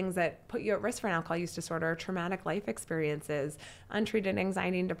some of the things that put you at risk for an alcohol use disorder are traumatic life experiences, untreated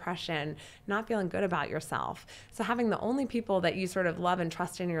anxiety and depression, not feeling good about yourself. So having the only people that you sort of love and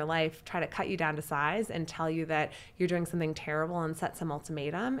trust in your life try to cut you down to size and tell you that you're doing something terrible and set some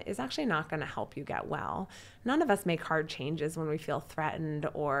ultimatum is actually not going to help you get well. None of us make hard changes when we feel threatened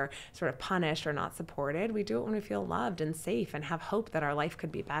or sort of punished or not supported. We do it when we feel loved and safe and have hope that our life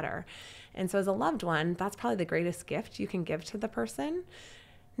could be better. And so as a loved one, that's probably the greatest gift you can give to the person.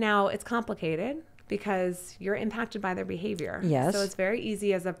 Now, it's complicated because you're impacted by their behavior. Yes. So it's very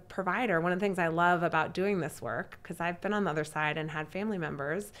easy as a provider. One of the things I love about doing this work, because I've been on the other side and had family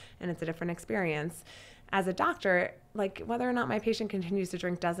members, and it's a different experience. As a doctor, like whether or not my patient continues to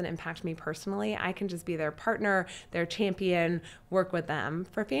drink doesn't impact me personally. I can just be their partner, their champion, work with them.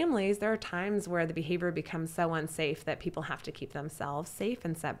 For families, there are times where the behavior becomes so unsafe that people have to keep themselves safe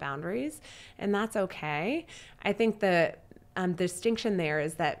and set boundaries, and that's okay. I think the distinction there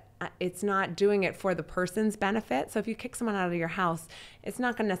is that it's not doing it for the person's benefit. So if you kick someone out of your house, it's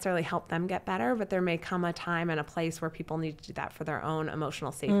not going to necessarily help them get better, but there may come a time and a place where people need to do that for their own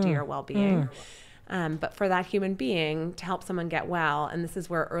emotional safety or well-being. But for that human being to help someone get well, and this is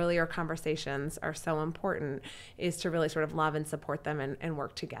where earlier conversations are so important, is to really sort of love and support them and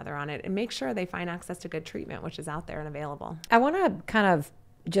work together on it and make sure they find access to good treatment, which is out there and available. I want to kind of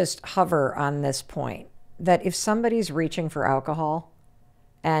just hover on this point that if somebody's reaching for alcohol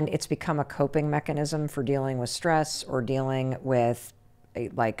and it's become a coping mechanism for dealing with stress or dealing with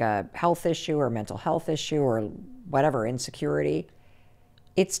a health issue or mental health issue or whatever, insecurity,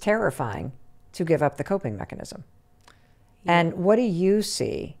 it's terrifying to give up the coping mechanism. Yeah. And what do you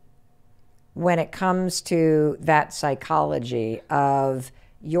see when it comes to that psychology of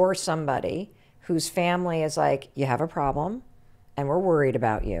you're somebody whose family is like, you have a problem and we're worried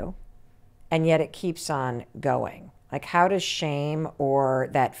about you, and yet it keeps on going? Like, how does shame or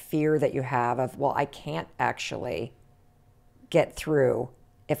that fear that you have of, well, I can't actually get through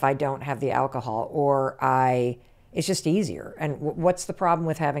if I don't have the alcohol, or it's just easier? And what's the problem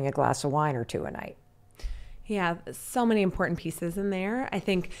with having a glass of wine or two a night? Yeah, so many important pieces in there. I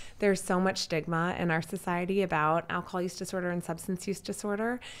think there's so much stigma in our society about alcohol use disorder and substance use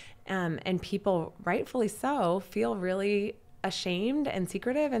disorder. And people, rightfully so, feel really ashamed and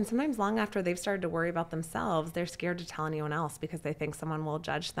secretive. And sometimes long after they've started to worry about themselves, they're scared to tell anyone else because they think someone will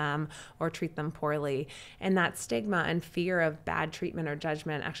judge them or treat them poorly. And that stigma and fear of bad treatment or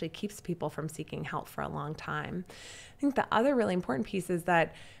judgment actually keeps people from seeking help for a long time. I think the other really important piece is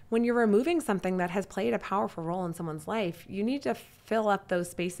that when you're removing something that has played a powerful role in someone's life, you need to fill up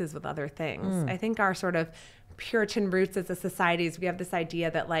those spaces with other things. I think our sort of Puritan roots as a society is we have this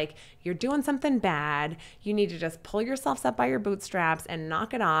idea that like you're doing something bad, you need to just pull yourselves up by your bootstraps and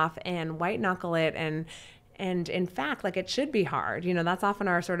knock it off and white knuckle it. And in fact, like it should be hard. That's often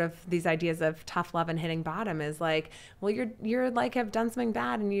our sort of these ideas of tough love and hitting bottom is like, well, you're like have done something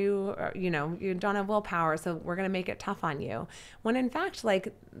bad and you don't have willpower, so we're going to make it tough on you. When in fact,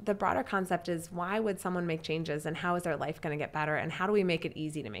 like the broader concept is why would someone make changes and how is their life going to get better and how do we make it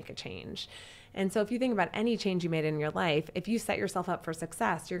easy to make a change? And so if you think about any change you made in your life, if you set yourself up for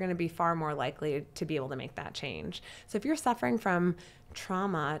success, you're going to be far more likely to be able to make that change. So if you're suffering from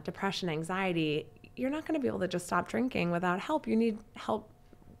trauma, depression, anxiety, you're not going to be able to just stop drinking without help. You need help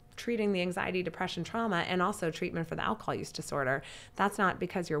treating the anxiety, depression, trauma, and also treatment for the alcohol use disorder. That's not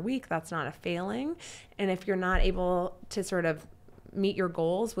because you're weak. That's not a failing. And if you're not able to sort of meet your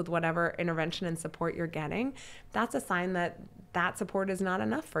goals with whatever intervention and support you're getting, that's a sign that that support is not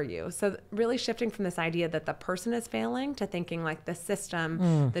enough for you. So really shifting from this idea that the person is failing to thinking like the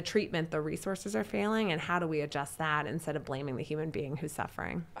system, the treatment, the resources are failing, and how do we adjust that instead of blaming the human being who's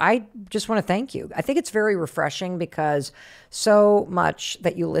suffering? I just want to thank you. I think it's very refreshing because so much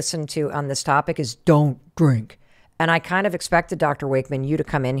that you listen to on this topic is don't drink. And I kind of expected, Dr. Wakeman, you to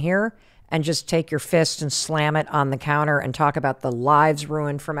come in here and just take your fist and slam it on the counter and talk about the lives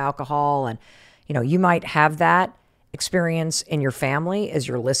ruined from alcohol. And, you might have that. experience in your family as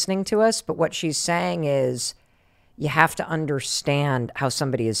you're listening to us. But what she's saying is you have to understand how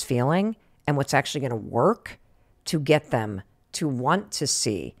somebody is feeling and what's actually going to work to get them to want to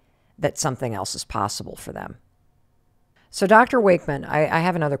see that something else is possible for them. So Dr. Wakeman, I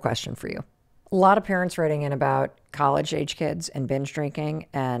have another question for you. A lot of parents writing in about college-age kids and binge drinking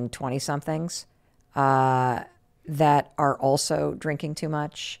and 20-somethings that are also drinking too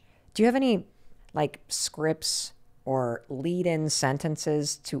much. Do you have any scripts or lead-in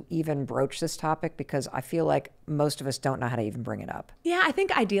sentences to even broach this topic? Because I feel like most of us don't know how to even bring it up. Yeah, I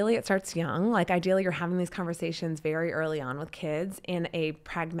think ideally it starts young. Ideally you're having these conversations very early on with kids in a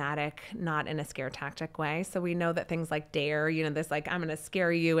pragmatic, not in a scare tactic way. So we know that things like DARE, this I'm going to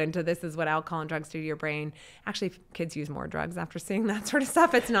scare you into this is what alcohol and drugs do to your brain. Actually, kids use more drugs after seeing that sort of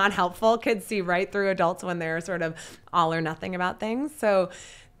stuff. It's not helpful. Kids see right through adults when they're sort of all or nothing about things. So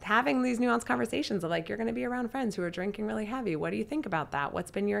having these nuanced conversations of you're going to be around friends who are drinking really heavy. What do you think about that?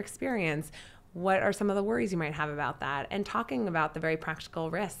 What's been your experience? What are some of the worries you might have about that? And talking about the very practical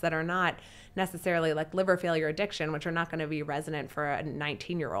risks that are not necessarily liver failure addiction, which are not going to be resonant for a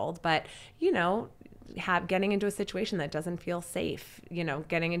 19-year-old, but, getting into a situation that doesn't feel safe,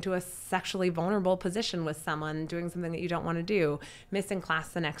 getting into a sexually vulnerable position with someone, doing something that you don't want to do, missing class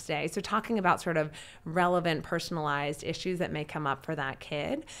the next day. So talking about sort of relevant, personalized issues that may come up for that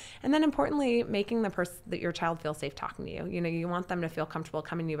kid. And then importantly, making that your child feel safe talking to you. You want them to feel comfortable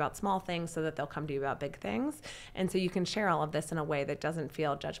coming to you about small things so that they'll come to you about big things. And so you can share all of this in a way that doesn't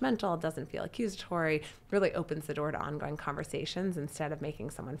feel judgmental, doesn't feel accusatory, really opens the door to ongoing conversations instead of making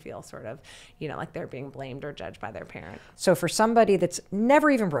someone feel sort of, like they're being blamed or judged by their parent. So for somebody that's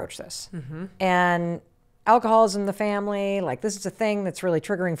never even broached this, and alcohol is in the family, this is a thing that's really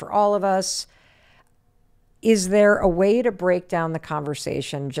triggering for all of us, is there a way to break down the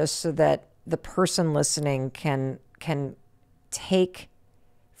conversation just so that the person listening can take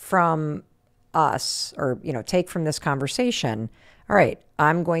from us or, take from this conversation, all right,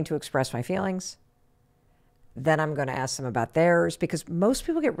 I'm going to express my feelings. Then I'm going to ask them about theirs, because most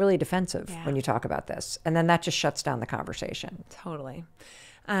people get really defensive when you talk about this. And then that just shuts down the conversation. Totally.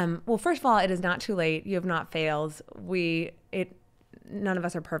 Well, first of all, it is not too late. You have not failed. None of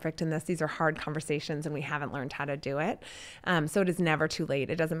us are perfect in this. These are hard conversations and we haven't learned how to do it. So it is never too late.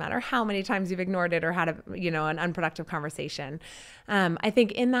 It doesn't matter how many times you've ignored it or had an unproductive conversation. I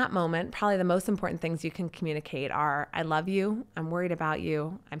think in that moment, probably the most important things you can communicate are, I love you. I'm worried about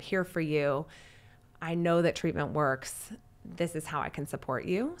you. I'm here for you. I know that treatment works. This is how I can support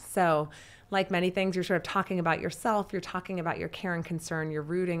you. So like many things, you're sort of talking about yourself, you're talking about your care and concern, you're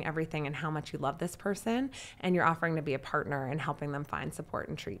rooting everything in how much you love this person, and you're offering to be a partner and helping them find support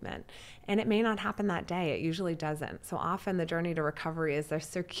and treatment. And it may not happen that day. It usually doesn't. So often the journey to recovery is a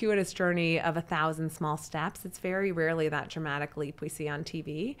circuitous journey of 1,000 small steps. It's very rarely that dramatic leap we see on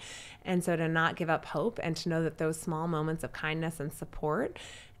TV. And so to not give up hope and to know that those small moments of kindness and support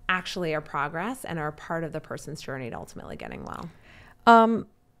actually are progress and are part of the person's journey to ultimately getting well.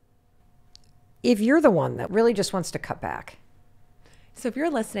 If you're the one that really just wants to cut back. So if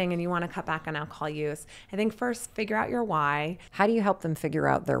you're listening and you want to cut back on alcohol use, I think first figure out your why. How do you help them figure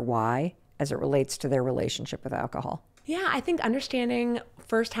out their why as it relates to their relationship with alcohol? Yeah, I think understanding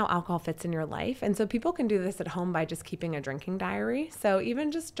first how alcohol fits in your life. And so people can do this at home by just keeping a drinking diary. So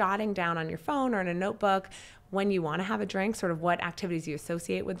even just jotting down on your phone or in a notebook when you want to have a drink, sort of what activities you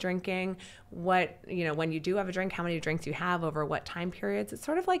associate with drinking, what, when you do have a drink, how many drinks you have over what time periods. It's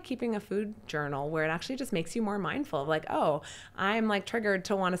sort of like keeping a food journal where it actually just makes you more mindful of oh, I'm triggered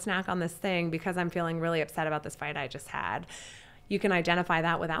to want to snack on this thing because I'm feeling really upset about this fight I just had. You can identify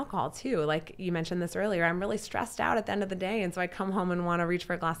that with alcohol too. Like you mentioned this earlier, I'm really stressed out at the end of the day. And so I come home and want to reach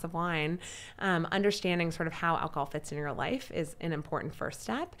for a glass of wine. Understanding sort of how alcohol fits in your life is an important first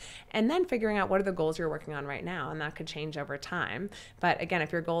step. And then figuring out what are the goals you're working on right now. And that could change over time. But again,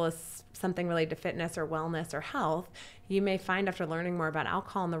 if your goal is something related to fitness or wellness or health, you may find after learning more about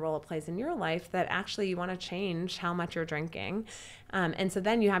alcohol and the role it plays in your life that actually you want to change how much you're drinking. And so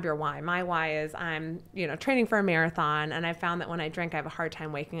then you have your why. My why is I'm, training for a marathon, and I found that when I drink, I have a hard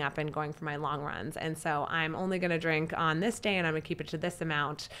time waking up and going for my long runs. And so I'm only going to drink on this day and I'm going to keep it to this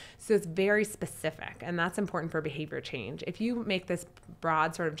amount. So it's very specific, and that's important for behavior change. If you make this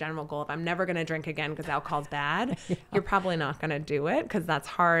broad sort of general goal of I'm never going to drink again because alcohol's bad, you're probably not going to do it because that's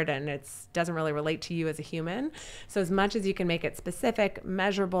hard and it doesn't really relate to you as a human. So as much as you can make it specific,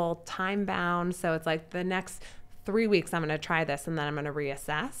 measurable, time bound, so it's like the next 3 weeks, I'm going to try this and then I'm going to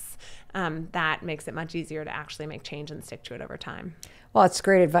reassess. That makes it much easier to actually make change and stick to it over time. Well, it's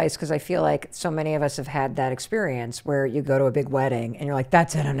great advice because I feel like so many of us have had that experience where you go to a big wedding and you're like,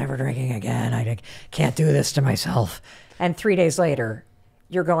 that's it, I'm never drinking again. I can't do this to myself. And 3 days later,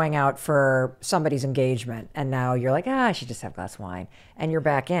 you're going out for somebody's engagement and now you're like, I should just have a glass of wine, and you're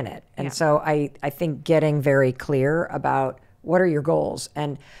back in it. And so I think getting very clear about what are your goals.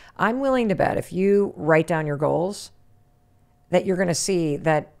 And I'm willing to bet if you write down your goals that you're going to see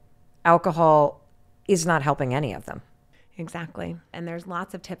that alcohol is not helping any of them. Exactly. And there's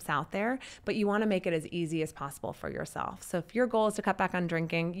lots of tips out there, but you want to make it as easy as possible for yourself. So if your goal is to cut back on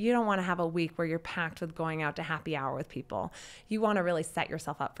drinking, you don't want to have a week where you're packed with going out to happy hour with people. You want to really set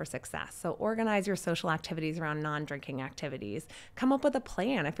yourself up for success. So organize your social activities around non-drinking activities. Come up with a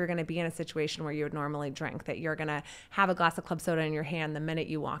plan if you're going to be in a situation where you would normally drink, that you're going to have a glass of club soda in your hand the minute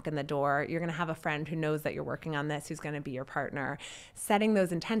you walk in the door. You're going to have a friend who knows that you're working on this, who's going to be your partner. Setting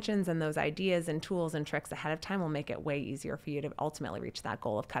those intentions and those ideas and tools and tricks ahead of time will make it way easier for you to ultimately reach that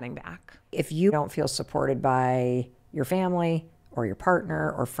goal of cutting back. If you don't feel supported by your family or your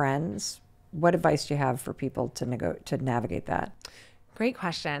partner or friends, what advice do you have for people to navigate that? Great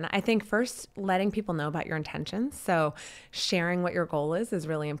question. I think first, letting people know about your intentions. So sharing what your goal is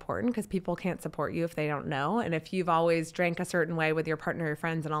really important because people can't support you if they don't know. And if you've always drank a certain way with your partner or your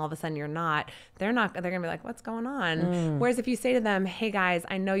friends and all of a sudden you're not, they're going to be like, what's going on? Whereas if you say to them, hey guys,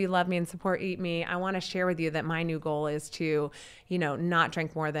 I know you love me and support me. I want to share with you that my new goal is to, not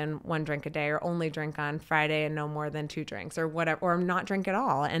drink more than 1 drink a day, or only drink on Friday and no more than 2 drinks or whatever, or not drink at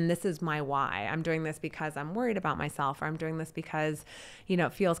all. And this is my why. I'm doing this because I'm worried about myself, or I'm doing this because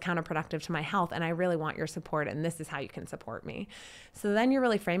it feels counterproductive to my health and I really want your support and this is how you can support me. So then you're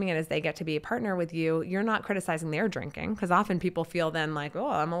really framing it as they get to be a partner with you. You're not criticizing their drinking, because often people feel then like, oh,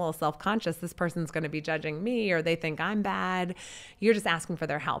 I'm a little self-conscious. This person's going to be judging me, or they think I'm bad. You're just asking for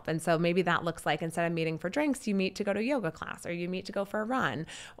their help. And so maybe that looks like, instead of meeting for drinks, you meet to go to a yoga class, or you meet to go for a run,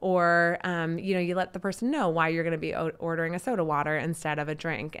 or, you let the person know why you're going to be ordering a soda water instead of a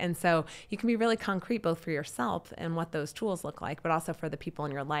drink. And so you can be really concrete both for yourself and what those tools look like, but also for the people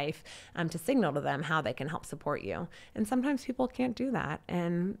in your life, to signal to them how they can help support you. And sometimes people can't do that.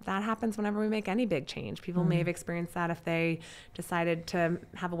 And that happens whenever we make any big change. People may have experienced that if they decided to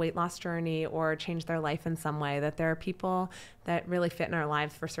have a weight loss journey or change their life in some way, that there are people that really fit in our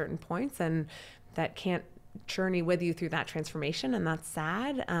lives for certain points and that can't journey with you through that transformation, and that's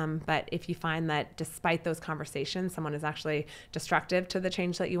sad. But if you find that despite those conversations, someone is actually destructive to the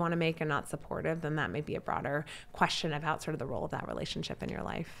change that you want to make and not supportive, then that may be a broader question about sort of the role of that relationship in your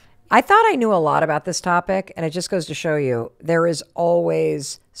life. I thought I knew a lot about this topic, and it just goes to show you there is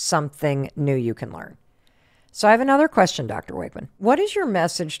always something new you can learn. So I have another question, Dr. Wakeman. What is your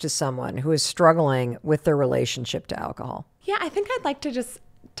message to someone who is struggling with their relationship to alcohol? Yeah, I think I'd like to just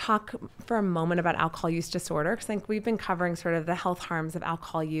talk for a moment about alcohol use disorder, because I think we've been covering sort of the health harms of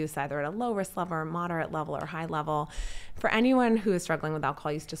alcohol use, either at a low risk level or moderate level or high level. For anyone who is struggling with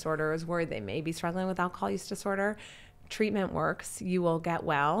alcohol use disorder, or is worried they may be struggling with alcohol use disorder, treatment works. You will get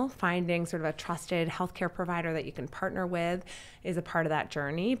well. Finding sort of a trusted healthcare provider that you can partner with is a part of that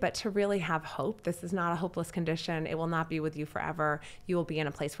journey. But to really have hope, this is not a hopeless condition. It will not be with you forever. You will be in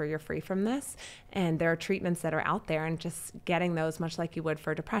a place where you're free from this. And there are treatments that are out there, and just getting those, much like you would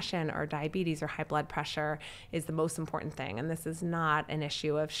for depression or diabetes or high blood pressure, is the most important thing. And this is not an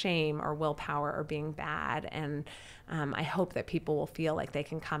issue of shame or willpower or being bad. And I hope that people will feel like they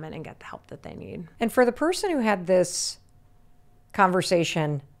can come in and get the help that they need. And for the person who had this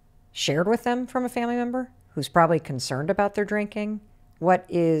conversation shared with them from a family member who's probably concerned about their drinking, what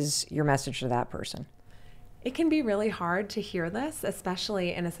is your message to that person? It can be really hard to hear this,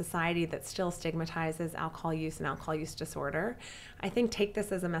 especially in a society that still stigmatizes alcohol use and alcohol use disorder. I think take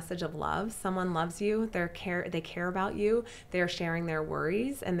this as a message of love. Someone loves you, they care about you, they're sharing their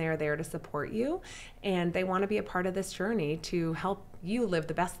worries, and they're there to support you. And they want to be a part of this journey to help you live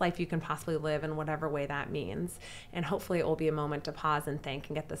the best life you can possibly live in whatever way that means. And hopefully it will be a moment to pause and think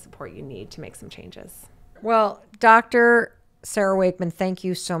and get the support you need to make some changes. Well, Dr. Sarah Wakeman, thank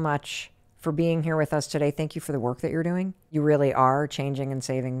you so much for being here with us today. Thank you for the work that you're doing. You really are changing and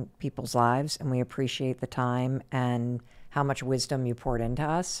saving people's lives, and we appreciate the time and how much wisdom you poured into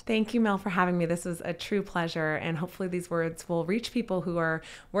us. Thank you, Mel, for having me. This was a true pleasure, and hopefully these words will reach people who are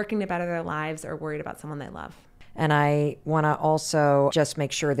working to better their lives or worried about someone they love. And I want to also just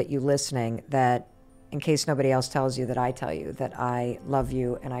make sure that you listening, that in case nobody else tells you, that I tell you that I love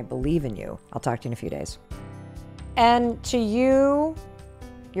you and I believe in you. I'll talk to you in a few days. And to you,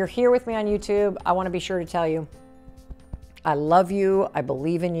 you're here with me on YouTube, I want to be sure to tell you, I love you, I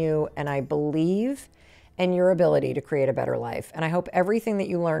believe in you, and I believe and your ability to create a better life. And I hope everything that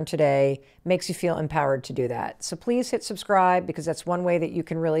you learned today makes you feel empowered to do that. So please hit subscribe, because that's one way that you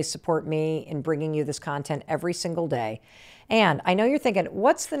can really support me in bringing you this content every single day. And I know you're thinking,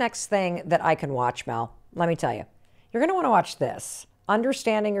 what's the next thing that I can watch, Mel? Let me tell you. You're going to want to watch this.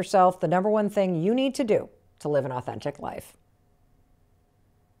 Understanding yourself, the number one thing you need to do to live an authentic life.